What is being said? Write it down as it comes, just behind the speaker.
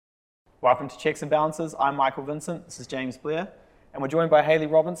Welcome to Checks and Balances. I'm Michael Vincent. This is James Blair. And we're joined by Hayley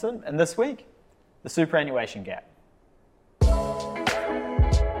Robinson. And this week, the superannuation gap.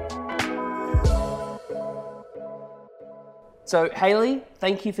 So, Hayley,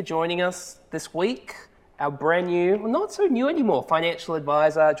 thank you for joining us this week. Our brand new, well, not so new anymore, financial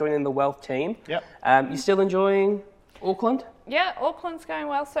advisor joining the wealth team. Yep. You still enjoying Auckland? Yeah, Auckland's going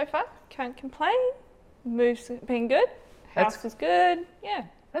well so far. Can't complain. Move's been good. House is good. Yeah.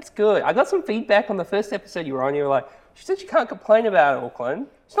 That's good. I got some feedback on the first episode you were on. You were like, she said she can't complain about Auckland.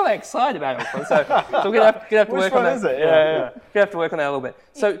 She's not that excited about Auckland. So we're going to have to work on that. Which one is it? Yeah. We're going to have to work on that a little bit.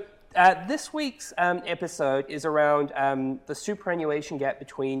 So this week's episode is around the superannuation gap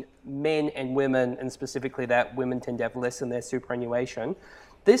between men and women, and specifically that women tend to have less in their superannuation.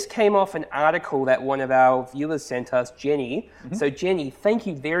 This came off an article that one of our viewers sent us, Jenny. Mm-hmm. So Jenny, thank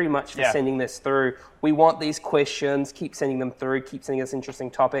you very much for sending this through. We want these questions. Keep sending them through. Keep sending us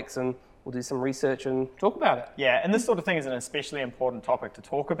interesting topics, and we'll do some research and talk about it. Yeah, and this sort of thing is an especially important topic to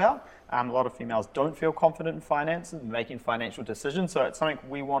talk about. A lot of females don't feel confident in finance and making financial decisions, so it's something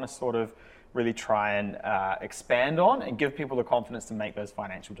we want to sort of really try and expand on and give people the confidence to make those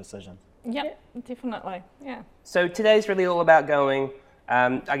financial decisions. Yep, definitely. Yeah. So today's really all about going,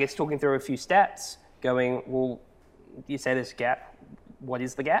 I guess, talking through a few stats, going, well, you say there's a gap. What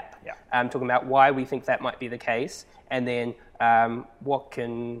is the gap? Yeah. Talking about why we think that might be the case, and then what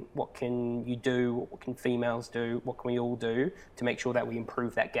can you do, what can females do, what can we all do to make sure that we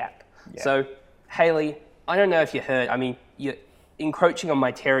improve that gap? Yeah. So, Hayley, I don't know if you heard, I mean, you're encroaching on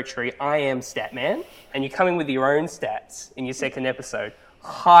my territory. I am Statman, and you're coming with your own stats in your second episode.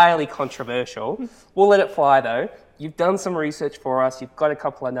 Highly controversial. We'll let it fly, though. You've done some research for us. You've got a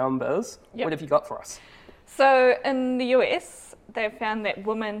couple of numbers. Yep. What have you got for us? So in the US, they've found that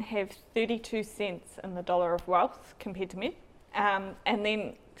women have 32 cents in the dollar of wealth compared to men. And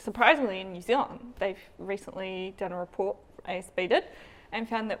then, surprisingly, in New Zealand, they've recently done a report, ASB did, and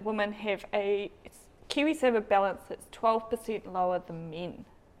found that women have a KiwiSaver balance that's 12% lower than men.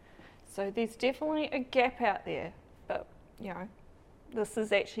 So there's definitely a gap out there. But, you know, this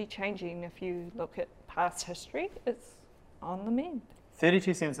is actually changing. If you look at past history, it's on the mend.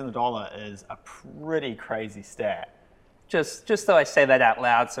 32 cents in the dollar is a pretty crazy stat. Just so I say that out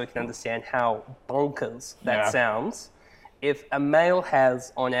loud so we can understand how bonkers that sounds. If a male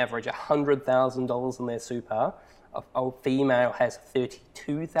has, on average, $100,000 in their super, a female has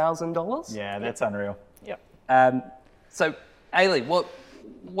 $32,000. Yeah, that's unreal. Yep. So, Hayley,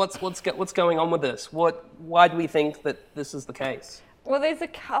 what's going on with this? Why do we think that this is the case? Well, there's a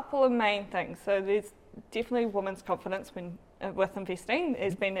couple of main things. So there's definitely women's confidence with investing.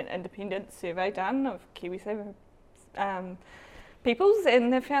 There's been an independent survey done of KiwiSaver peoples,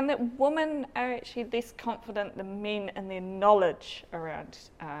 and they've found that women are actually less confident than men in their knowledge around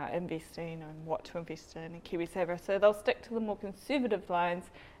investing and what to invest in KiwiSaver. So they'll stick to the more conservative lines,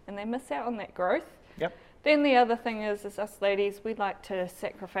 and they miss out on that growth. Yep. Then the other thing is us ladies, we like to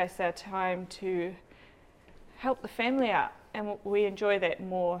sacrifice our time to help the family out. And we enjoy that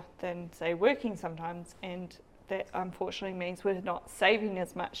more than, say, working sometimes. And that unfortunately means we're not saving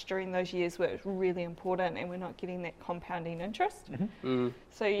as much during those years where it's really important and we're not getting that compounding interest. Mm-hmm. Mm.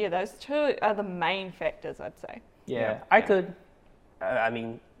 So, yeah, those two are the main factors, I'd say. Yeah. I could, I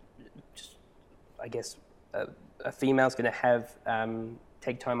mean, just, I guess a female's going to have,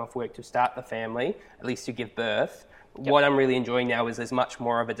 take time off work to start the family, at least to give birth. Yep. What I'm really enjoying now is there's much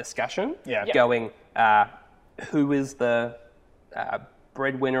more of a discussion going, who is the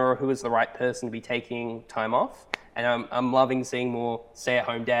breadwinner or who is the right person to be taking time off. And I'm loving seeing more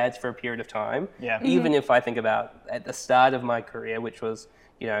stay-at-home dads for a period of time. Yeah. Mm-hmm. Even if I think about at the start of my career, which was,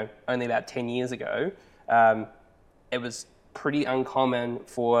 only about 10 years ago, it was pretty uncommon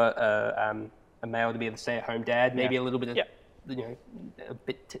for a male to be the stay-at-home dad, maybe a little bit of, a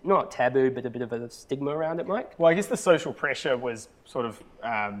bit, not taboo, but a bit of a stigma around it, Mike. Well, I guess the social pressure was sort of,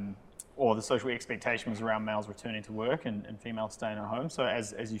 or the social expectation was around males returning to work and females staying at home. So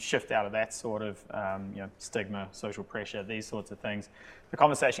as you shift out of that sort of stigma, social pressure, these sorts of things, the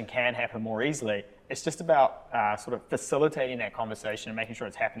conversation can happen more easily. It's just about sort of facilitating that conversation and making sure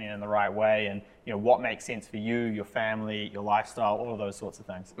it's happening in the right way, and what makes sense for you, your family, your lifestyle, all of those sorts of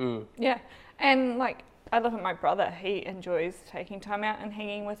things. Mm. Yeah, and I look at my brother. He enjoys taking time out and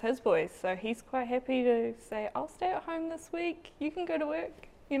hanging with his boys, so he's quite happy to say, "I'll stay at home this week. You can go to work."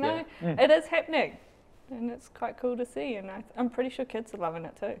 It is happening, and it's quite cool to see, and I'm pretty sure kids are loving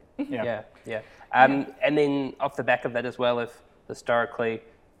it too. Yeah. And then off the back of that as well, if historically,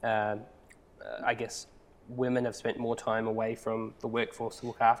 I guess women have spent more time away from the workforce to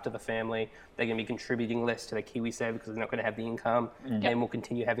look after the family. They're going to be contributing less to the KiwiSaver because they're not going to have the income, and we'll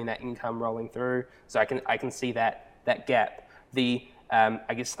continue having that income rolling through. So I can see that gap. The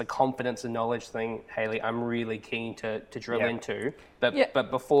I guess the confidence and knowledge thing, Hayley, I'm really keen to drill into.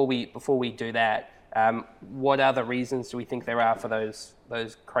 But before we do that, what other reasons do we think there are for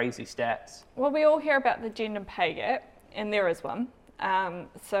those crazy stats? Well, we all hear about the gender pay gap, and there is one.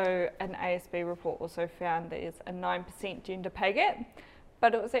 So an ASB report also found there's a 9% gender pay gap,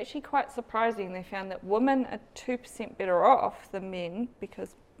 but it was actually quite surprising. They found that women are 2% better off than men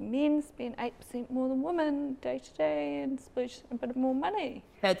because men spend 8% more than women day to day and splurge a bit more money.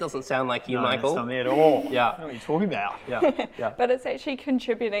 That doesn't sound like you, No, Michael. that's not me at all. Yeah. What are you talking about? Yeah. But it's actually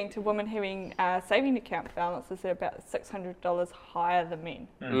contributing to women having saving account balances that are about $600 higher than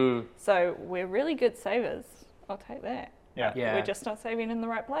men. So we're really good savers. I'll take that. Yeah. We're just not saving in the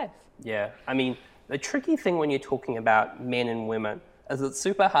right place. Yeah, I mean, the tricky thing when you're talking about men and women is it's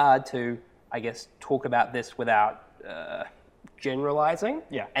super hard to, I guess, talk about this without generalizing.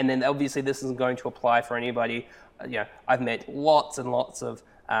 Yeah. And then obviously this isn't going to apply for anybody. I've met lots and lots of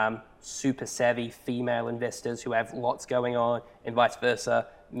super savvy female investors who have lots going on, and vice versa,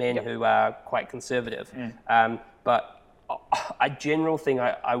 men who are quite conservative. But a general thing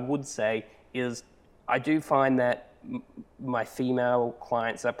I would say is I do find that my female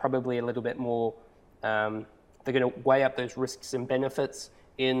clients are probably a little bit more, they're going to weigh up those risks and benefits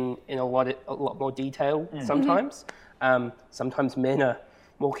in a lot more detail sometimes. Sometimes men are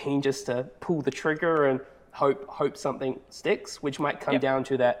more keen just to pull the trigger and hope something sticks, which might come down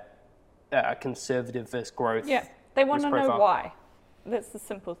to that conservative versus growth. Yeah, they want to know profile. why. That's the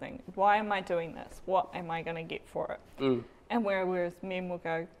simple thing. Why am I doing this? What am I going to get for it? And whereas men will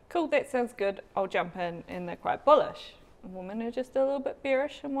go, cool, that sounds good, I'll jump in, and they're quite bullish. Women are just a little bit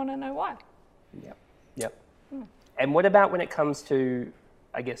bearish and want to know why. Yep. And what about when it comes to,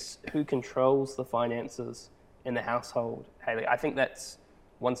 I guess, who controls the finances in the household, Hayley? I think that's,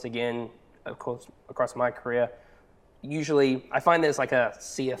 once again, of course, across my career, usually I find there's like a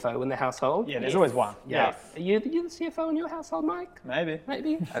CFO in the household. Yeah, there's always one. Yeah. Are you the CFO in your household, Mike? Maybe.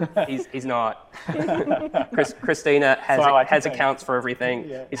 He's not. Christina has accounts for everything.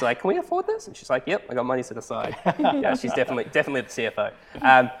 Yeah. He's like, can we afford this? And she's like, yep, I got money set aside. Yeah, she's definitely the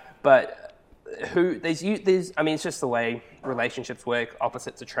CFO. But there's I mean, it's just the way relationships work.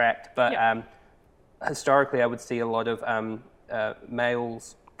 Opposites attract. But historically, I would see a lot of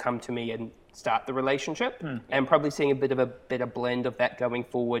males come to me and start the relationship, and probably seeing a bit of a better blend of that going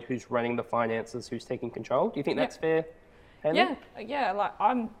forward. Who's running the finances? Who's taking control? Do you think that's fair, Hayley? Yeah. Like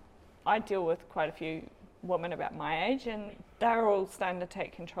I deal with quite a few women about my age, and they're all starting to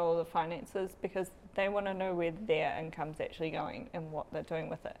take control of the finances because they want to know where their income's actually going and what they're doing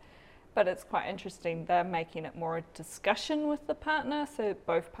with it. But it's quite interesting. They're making it more a discussion with the partner, so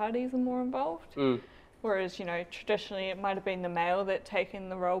both parties are more involved. Whereas, traditionally it might have been the male that taken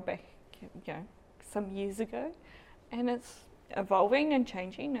the role back, some years ago, and it's evolving and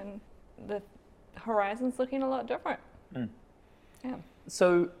changing, and the horizon's looking a lot different. Yeah.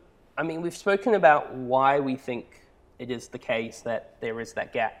 So, I mean, we've spoken about why we think it is the case that there is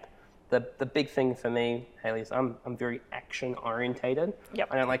that gap. The big thing for me, Hayley, is I'm very action orientated. Yep.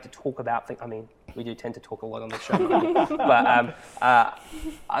 I don't like to talk about things. I mean, we do tend to talk a lot on the show, but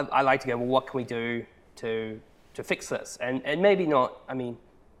I like to go, well, what can we do to fix this? And maybe not. I mean,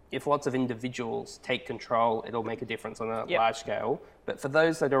 if lots of individuals take control, it'll make a difference on a large scale. But for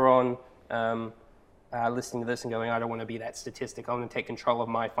those that are on listening to this and going, I don't want to be that statistic, I want to take control of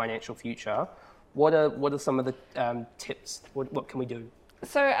my financial future, what are some of the tips? What can we do?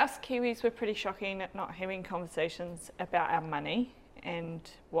 So us Kiwis, we're pretty shocking at not having conversations about our money and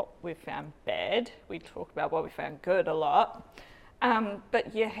what we've found bad. We talk about what we found good a lot. But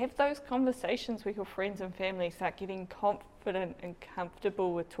have those conversations with your friends and family. Start getting confident and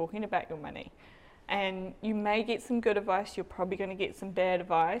comfortable with talking about your money. And you may get some good advice. You're probably going to get some bad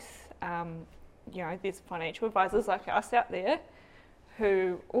advice. There's financial advisors like us out there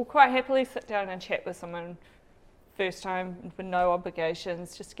who will quite happily sit down and chat with someone first time with no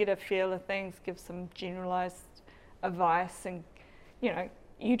obligations, just get a feel of things, give some generalised advice, and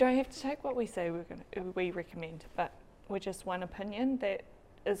you don't have to take what we say we recommend, but we're just one opinion that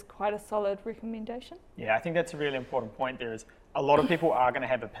is quite a solid recommendation. Yeah, I think that's a really important point. There is a lot of people are going to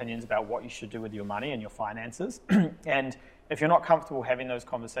have opinions about what you should do with your money and your finances, and if you're not comfortable having those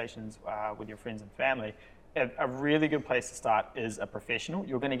conversations with your friends and family, a really good place to start is a professional.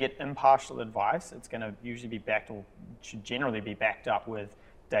 You're going to get impartial advice. It's going to usually be backed, or should generally be backed up with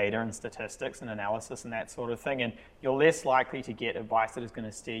data and statistics and analysis and that sort of thing, and you're less likely to get advice that is going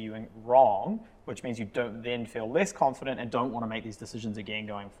to steer you in wrong, which means you don't then feel less confident and don't want to make these decisions again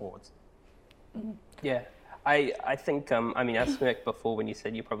going forwards. Yeah. I think, I smirked before when you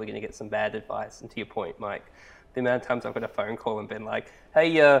said you're probably going to get some bad advice, and to your point, Mike, the amount of times I've got a phone call and been like,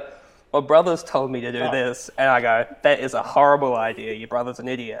 hey, my brother's told me to do this, and I go, that is a horrible idea, your brother's an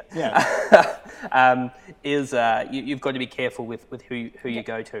idiot. Yeah. You've got to be careful with who you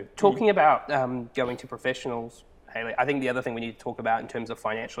go to. Talking about going to professionals, Hayley, I think the other thing we need to talk about in terms of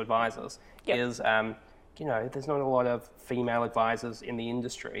financial advisors is, there's not a lot of female advisors in the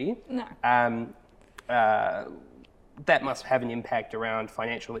industry. No. That must have an impact around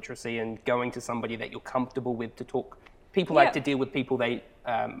financial literacy and going to somebody that you're comfortable with to talk. People like to deal with people they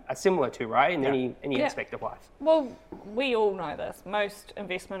are similar to, right, in any aspect of life. Well, we all know this. Most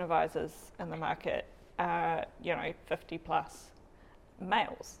investment advisors in the market are, 50 plus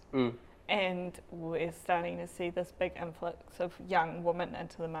males. And we're starting to see this big influx of young women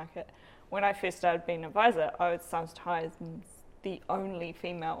into the market. When I first started being an advisor, I was sometimes the only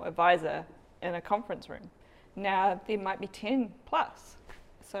female advisor in a conference room. Now there might be 10 plus.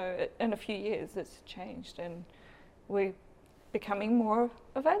 So in a few years it's changed and we're becoming more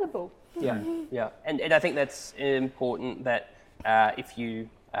available. Yeah. And I think that's important that if you,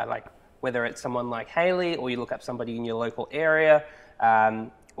 whether it's someone like Hayley or you look up somebody in your local area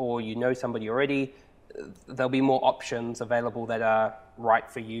or you know somebody already, there'll be more options available that are right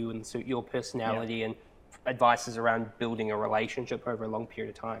for you and suit your personality and advices around building a relationship over a long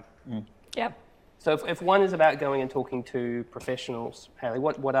period of time. Yeah. So if one is about going and talking to professionals, Hayley,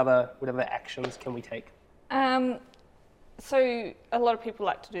 what other actions can we take? So a lot of people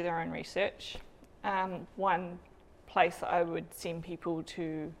like to do their own research. One place I would send people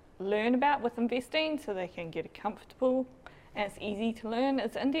to learn about with investing so they can get comfortable and it's easy to learn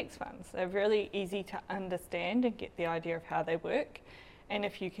is index funds. They're really easy to understand and get the idea of how they work. And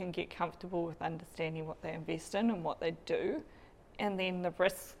if you can get comfortable with understanding what they invest in and what they do, and then the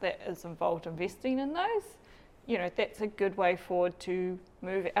risk that is involved investing in those, that's a good way forward to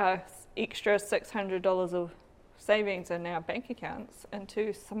move our extra $600 of savings in our bank accounts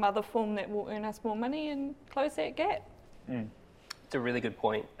into some other form that will earn us more money and close that gap. It's a really good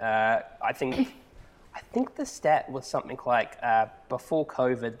point. I think the stat was something like before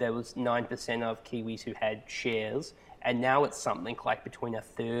COVID there was 9% of Kiwis who had shares, and now it's something like between a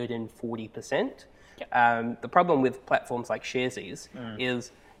third and 40%. The problem with platforms like Sharesies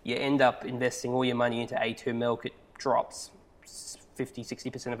is you end up investing all your money into A2 Milk, it drops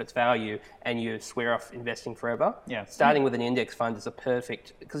 50-60% of its value and you swear off investing forever. Starting with an index fund is a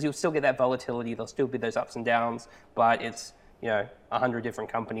perfect, because you'll still get that volatility, there'll still be those ups and downs, but it's 100 different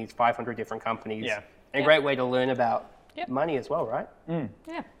companies, 500 different companies. And a great way to learn about money as well, right?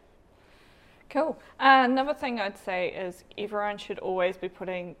 Yeah. Cool. Another thing I'd say is everyone should always be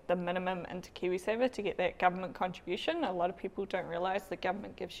putting the minimum into KiwiSaver to get that government contribution. A lot of people don't realise the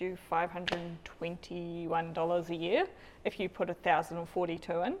government gives you $521 a year if you put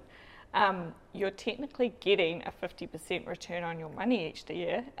 1,042 in. You're technically getting a 50% return on your money each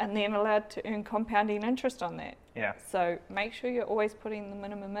year and then allowed to earn compounding interest on that. So make sure you're always putting the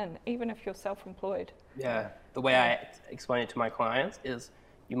minimum in, even if you're self-employed. The way I explain it to my clients is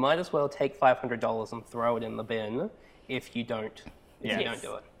you might as well take $500 and throw it in the bin if you don't do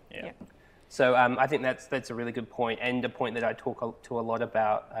it. So I think that's a really good point, and a point that I talk to a lot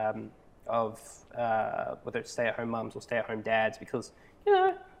about whether it's stay-at-home mums or stay-at-home dads, because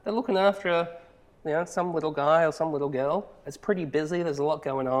they're looking after some little guy or some little girl. It's pretty busy. There's a lot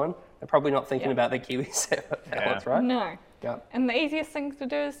going on. They're probably not thinking about their KiwiSaver balance, right? No. And the easiest thing to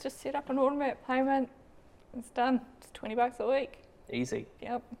do is just set up an automatic payment. It's done. It's $20 a week. Easy.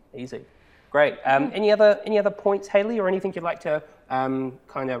 Easy. Great. Any other points, Hayley, or anything you'd like to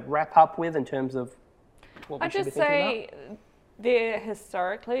kind of wrap up with in terms of what we should be thinking about? I'd just say there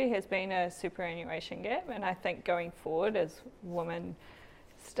historically has been a superannuation gap, and I think going forward as women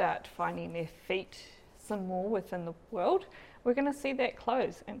start finding their feet some more within the world, we're going to see that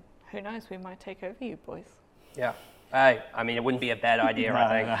close, and who knows, we might take over you boys. Hey, I mean, it wouldn't be a bad idea,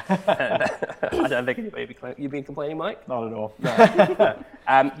 I think. I don't think anybody you've been complaining, Mike? Not at all.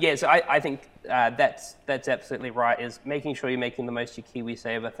 So I think that's absolutely right, is making sure you're making the most of your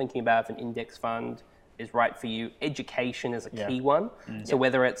KiwiSaver, thinking about if an index fund is right for you. Education is a key one. So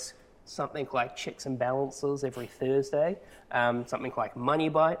whether it's something like checks and balances every Thursday, something like Money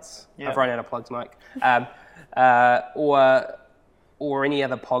Bites. I've run out of plugs, Mike. Or any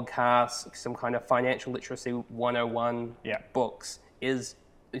other podcasts, some kind of financial literacy 101 books, is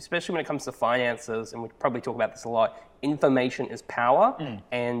especially when it comes to finances, and we probably talk about this a lot, information is power.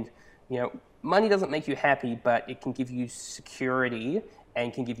 And, money doesn't make you happy, but it can give you security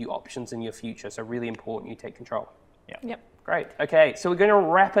and can give you options in your future. So really important you take control. Yep. Great. Okay, so we're going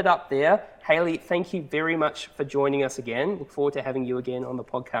to wrap it up there. Hayley, thank you very much for joining us again. Look forward to having you again on the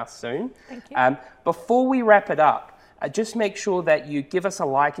podcast soon. Thank you. Before we wrap it up, just make sure that you give us a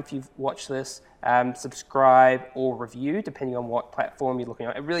like if you've watched this, subscribe or review, depending on what platform you're looking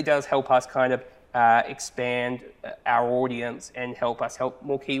at. It really does help us kind of expand our audience and help us help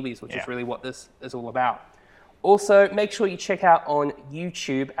more Kiwis, which is really what this is all about. Also, make sure you check out on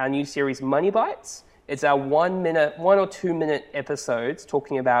YouTube our new series, Money Bites. It's our 1 or 2 minute episodes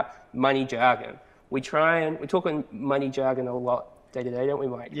talking about money jargon. We talk on money jargon a lot day to day, don't we,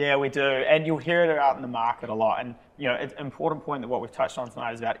 Mike? Yeah, we do. And you'll hear it out in the market a lot. And, it's an important point that what we've touched on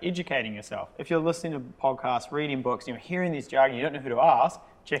tonight is about educating yourself. If you're listening to podcasts, reading books, hearing this jargon, you don't know who to ask,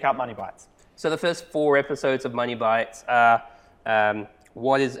 check out Money Bites. So the first 4 episodes of Money Bites are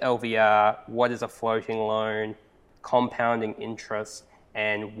what is LVR, what is a floating loan, compounding interest,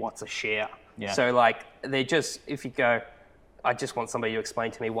 and what's a share. Yeah. So they're just, if you go, I just want somebody to explain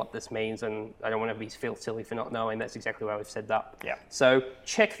to me what this means and I don't want to feel silly for not knowing, that's exactly why we've set it up. Yeah. So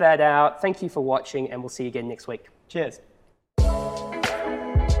check that out. Thank you for watching and we'll see you again next week. Cheers.